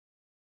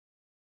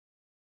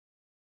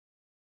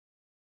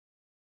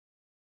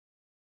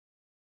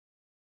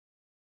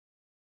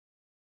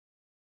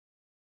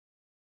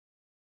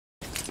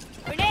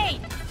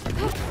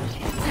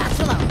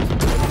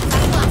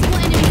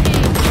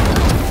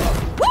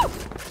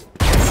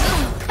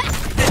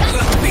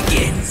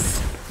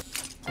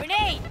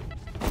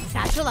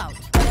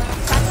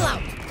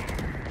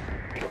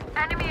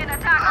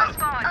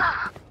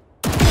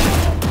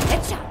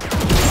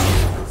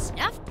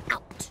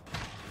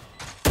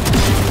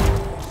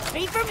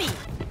Three for me.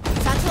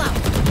 Satchel out.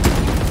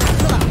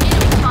 Satchel out.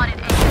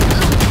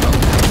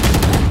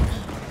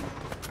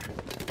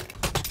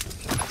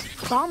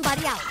 Bomb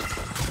buddy out.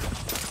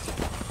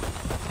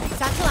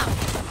 Satchel out.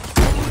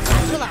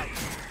 Satchel out.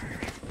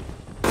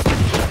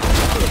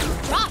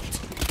 Dropped.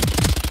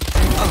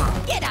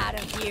 Get out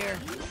of here.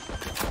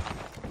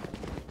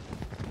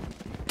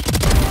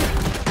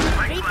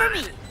 Three for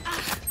me.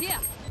 Yeah.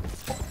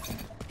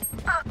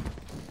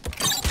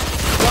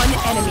 One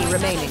enemy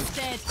remaining.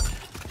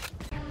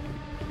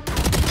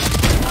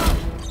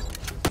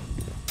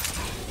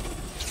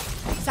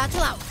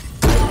 Satchel out.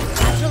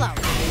 Satchel out.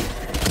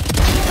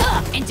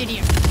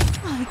 Engineer.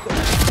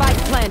 Spike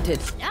planted.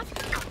 Yep.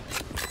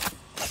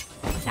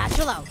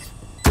 Satchel out.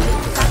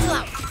 Satchel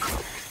out.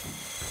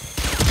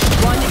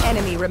 One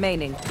enemy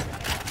remaining.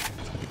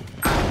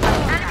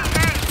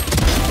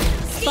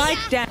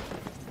 Spike down.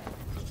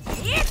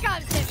 Here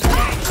comes the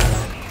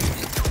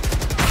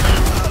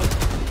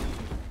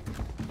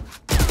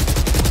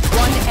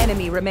One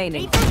enemy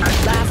remaining.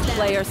 Last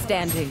player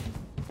standing.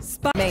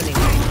 Spike remaining.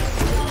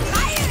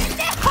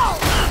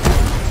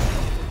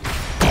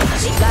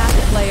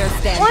 Last player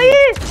standing.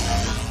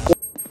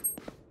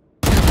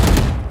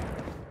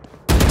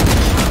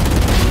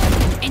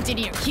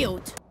 Engineer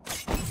killed.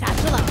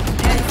 Satchel out.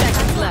 10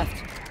 seconds left.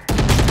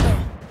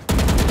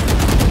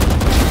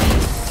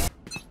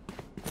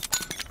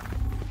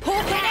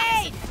 Pull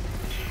grenade!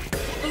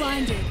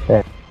 Blinded.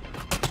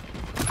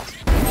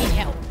 Need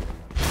help.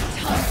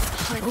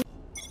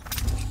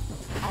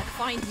 I'll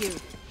find you.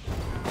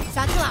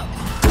 Satchel out.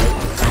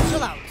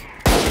 Satchel out.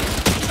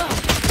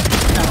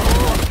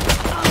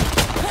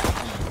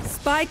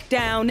 Spike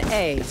down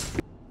A.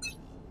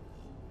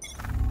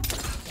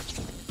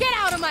 Get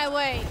out of my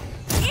way!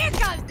 Here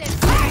comes this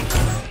fight!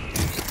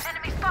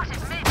 Enemy spotted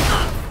mid.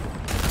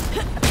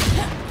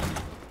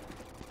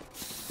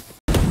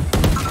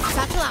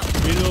 Satchel out.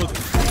 Reload.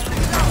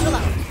 Satchel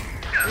out.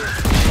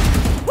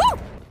 Woo!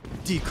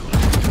 Decoy.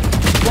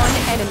 One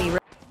enemy.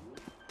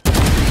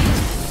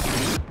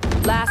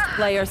 Last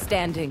player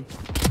standing.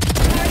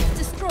 Turret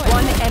destroyed.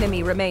 One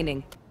enemy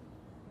remaining.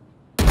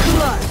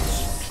 Clutch.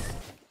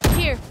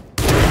 Here.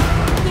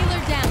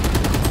 Healer down.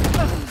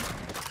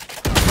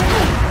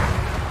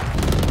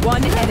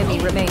 One enemy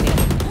remaining.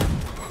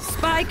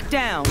 Spike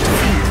down.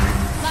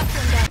 Left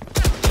one down.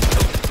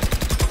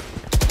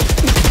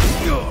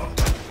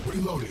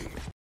 Reloading.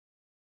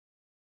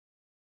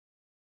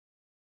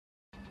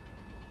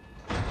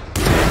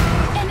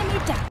 Enemy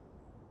down.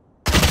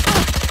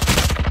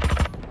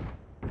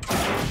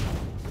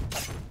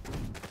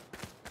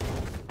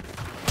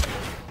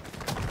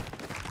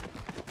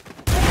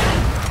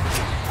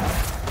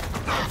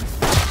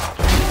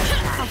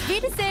 Auf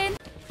Wiedersehen.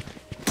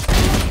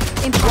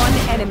 One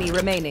enemy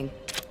remaining.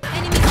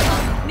 Enemy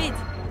spotted mid.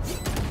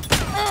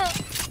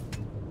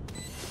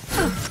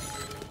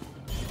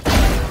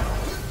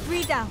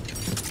 Three down.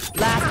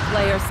 Last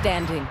player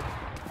standing.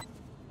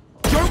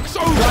 Joke's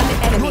over. One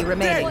enemy You're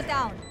remaining. Four dead.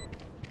 down.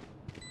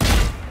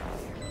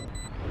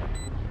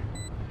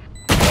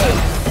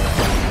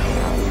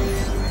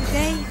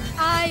 Today,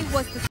 I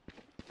was the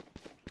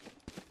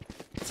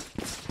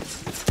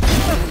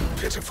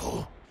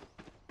Pitiful.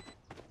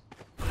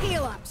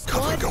 heal up,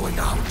 Cover squad. going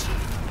out.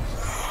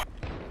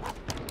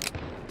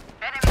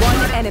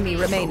 One enemy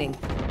remaining.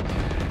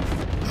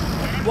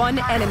 One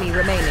enemy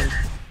remaining.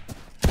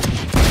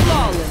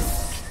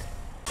 Flawless.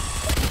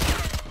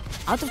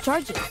 Out of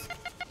charges.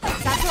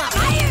 Satchel out.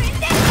 Fire in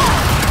there!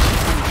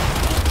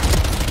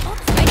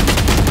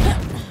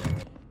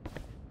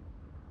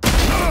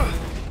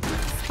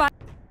 Spike.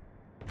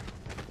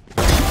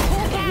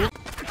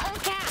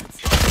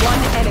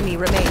 One enemy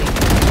remaining.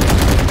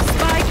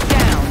 Spike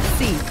down.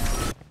 C.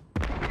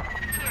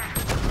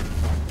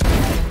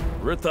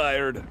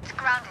 Retired.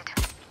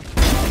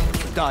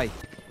 Die.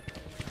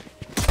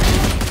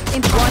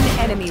 One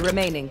enemy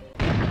remaining.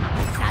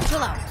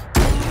 Satchel out.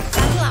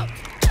 Satchel out.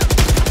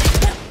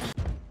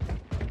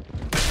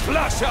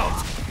 Flash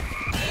out.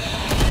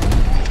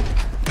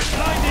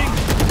 Blinding.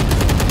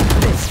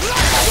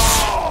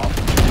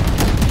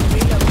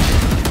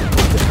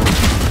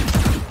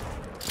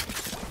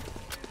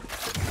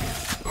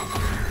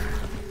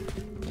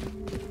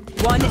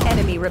 One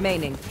enemy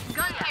remaining.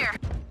 Gun here.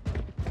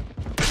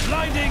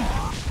 Blinding.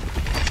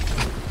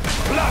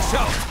 Flash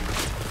out.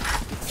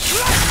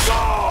 Let's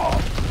go.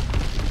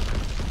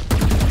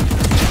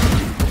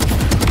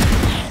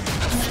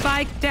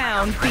 Spike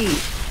down B. Here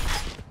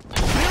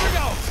we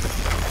go.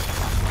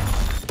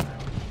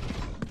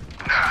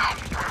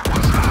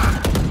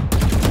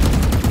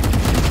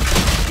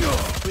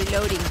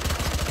 Reloading.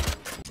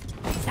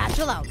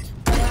 Satchel out.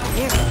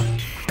 Here.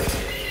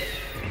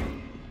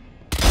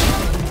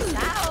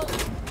 Now.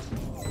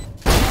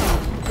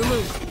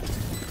 Remove.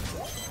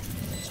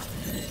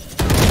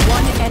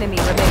 One enemy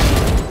remaining.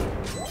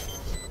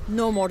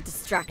 No more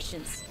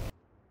distractions.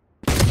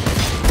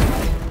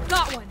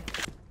 Got one.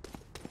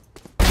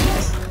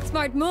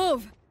 Smart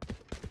move.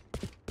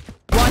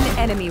 One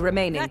enemy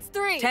remaining. That's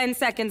three. 10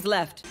 seconds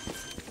left.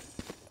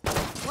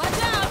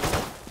 Watch out.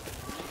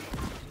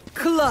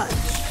 blood.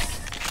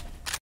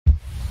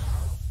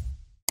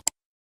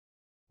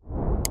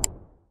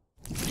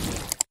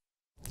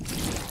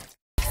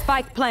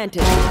 Spike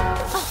planted.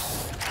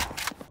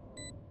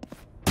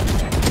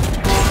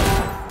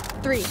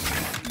 3.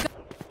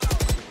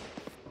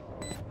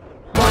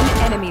 One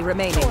enemy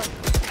remaining.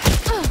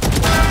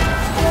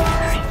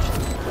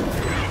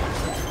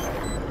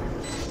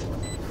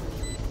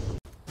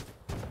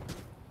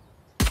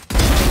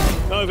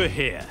 Over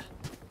here.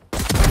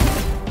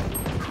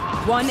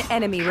 One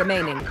enemy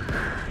remaining.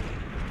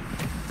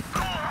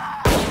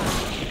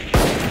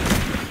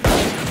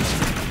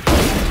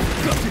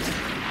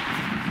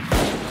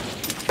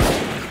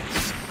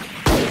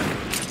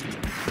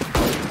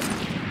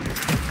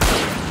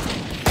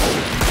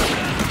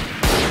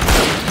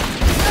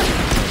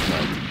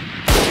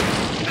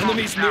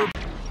 Enemies near.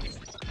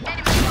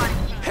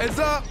 Heads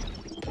up.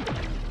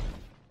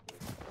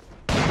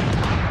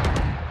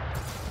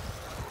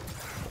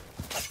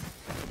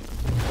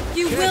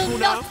 You will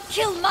not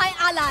kill my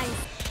allies!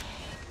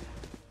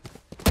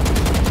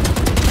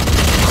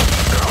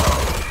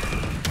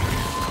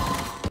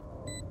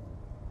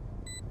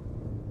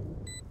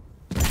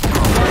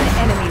 One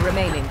enemy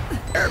remaining.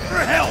 Prepare for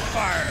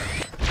hellfire.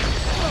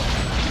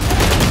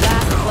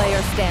 Last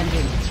player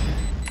standing.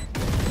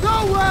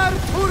 Nowhere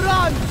to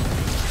run.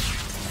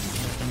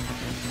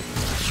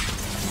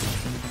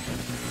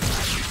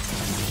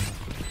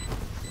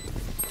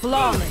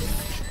 Flawless.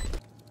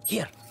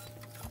 Here.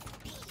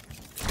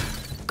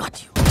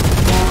 Got you.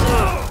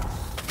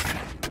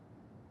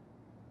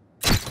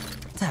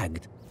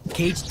 Tagged.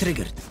 Cage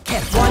triggered.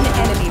 Careful. One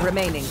enemy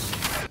remaining.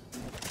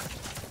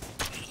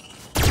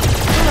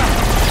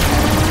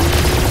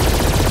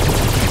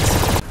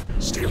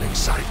 Stealing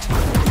sight.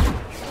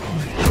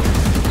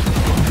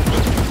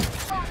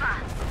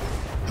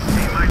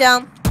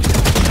 Down.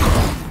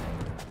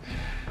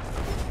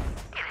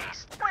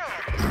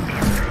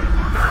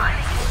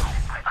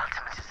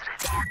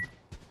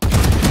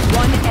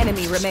 One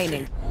enemy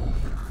remaining.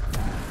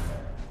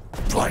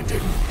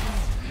 Blinding.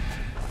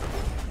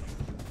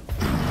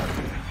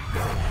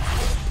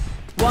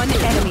 One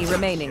enemy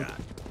remaining.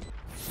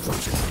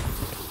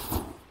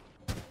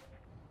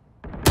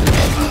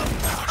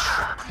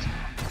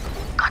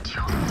 Got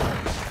you.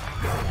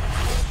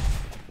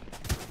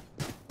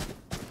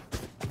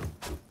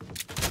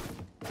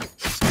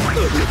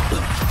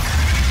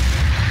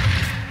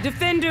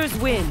 Defenders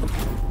win.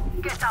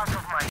 Get out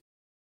of my